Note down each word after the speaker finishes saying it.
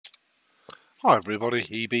Hi everybody,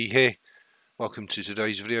 EB here. Welcome to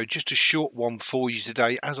today's video. Just a short one for you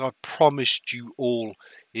today, as I promised you all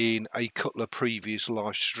in a couple of previous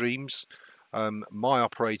live streams. My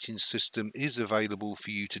operating system is available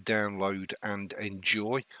for you to download and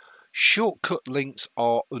enjoy. Shortcut links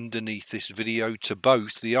are underneath this video to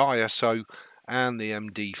both the ISO and the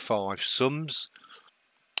MD5 sums.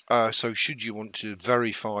 So should you want to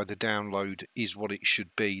verify the download is what it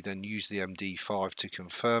should be, then use the MD5 to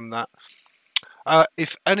confirm that.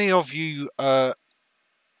 If any of you can't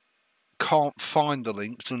find the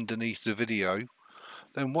links underneath the video,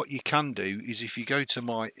 then what you can do is, if you go to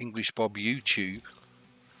my English Bob YouTube,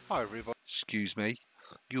 hi everybody, excuse me,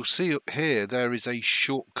 you'll see up here there is a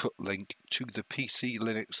shortcut link to the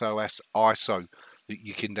PCLinuxOS ISO that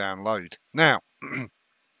you can download. Now,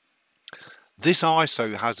 this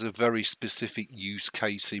ISO has a very specific use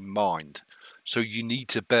case in mind, so you need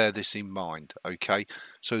to bear this in mind, okay?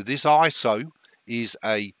 So this ISO is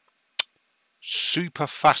a super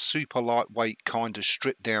fast, super lightweight kind of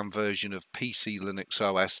stripped down version of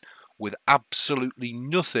PCLinuxOS with absolutely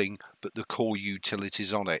nothing but the core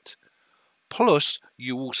utilities on it. Plus,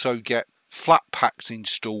 you also get Flatpaks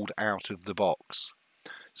installed out of the box.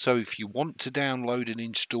 So if you want to download and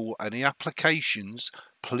install any applications,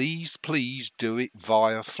 please do it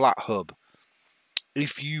via FlatHub.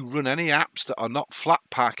 If you run any apps that are not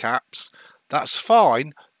Flatpak apps, that's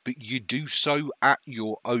fine, but you do so at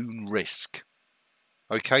your own risk.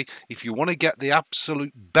 Okay, if you want to get the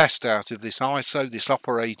absolute best out of this ISO, this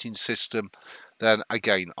operating system, then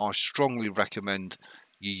again, I strongly recommend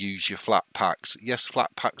you use your Flatpaks. Yes,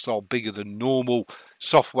 Flatpaks are bigger than normal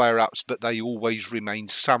software apps, but they always remain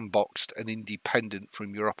sandboxed and independent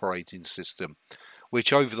from your operating system,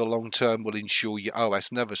 which over the long term will ensure your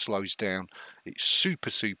OS never slows down. It's super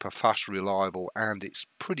fast, reliable, and it's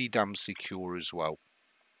pretty damn secure as well.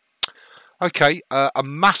 Okay, a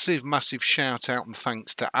massive shout out and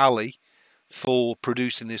thanks to Ali for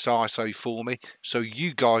producing this ISO for me, so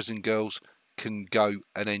you guys and girls can go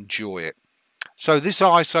and enjoy it. So this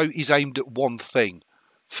ISO is aimed at one thing.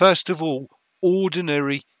 First of all,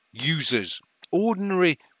 ordinary users,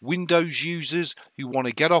 ordinary Windows users who want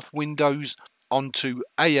to get off Windows onto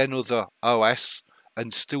another OS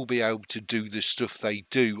and still be able to do the stuff they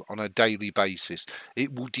do on a daily basis.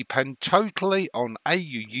 It will depend totally on A,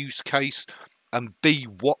 your use case, and B,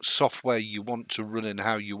 what software you want to run and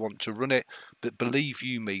how you want to run it. But believe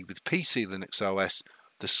you me, with PCLinuxOS,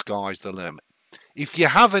 the sky's the limit. If you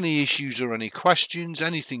have any issues or any questions,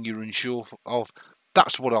 anything you're unsure of,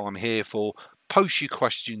 that's what I'm here for. Post your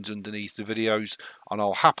questions underneath the videos and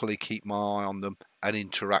I'll happily keep my eye on them and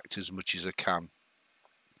interact as much as I can.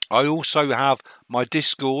 I also have my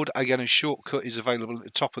Discord. Again, a shortcut is available at the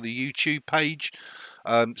top of the YouTube page.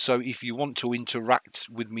 So if you want to interact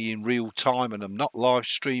with me in real time and I'm not live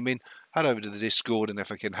streaming, head over to the Discord, and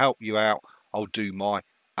if I can help you out, I'll do my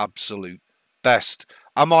absolute best.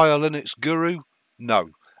 Am I a Linux guru? No.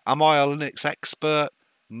 Am I a Linux expert?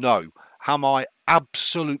 No. Am I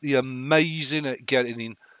absolutely amazing at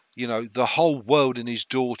getting, the whole world and his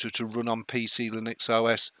daughter to run on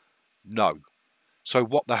PCLinuxOS? No. So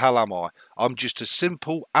what the hell am I? I'm just a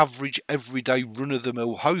simple, average, everyday,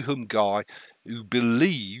 run-of-the-mill ho-hum guy who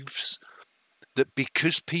believes that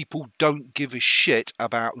because people don't give a shit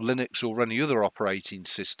about Linux or any other operating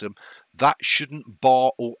system, that shouldn't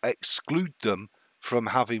bar or exclude them from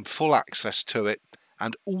having full access to it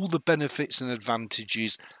and all the benefits and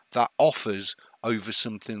advantages that offers over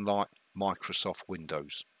something like Microsoft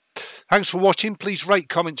Windows. Thanks for watching. Please rate,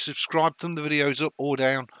 comment, subscribe. Thumb the videos up or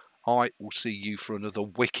down. I will see you for another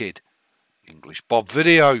wicked English Bob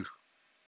video.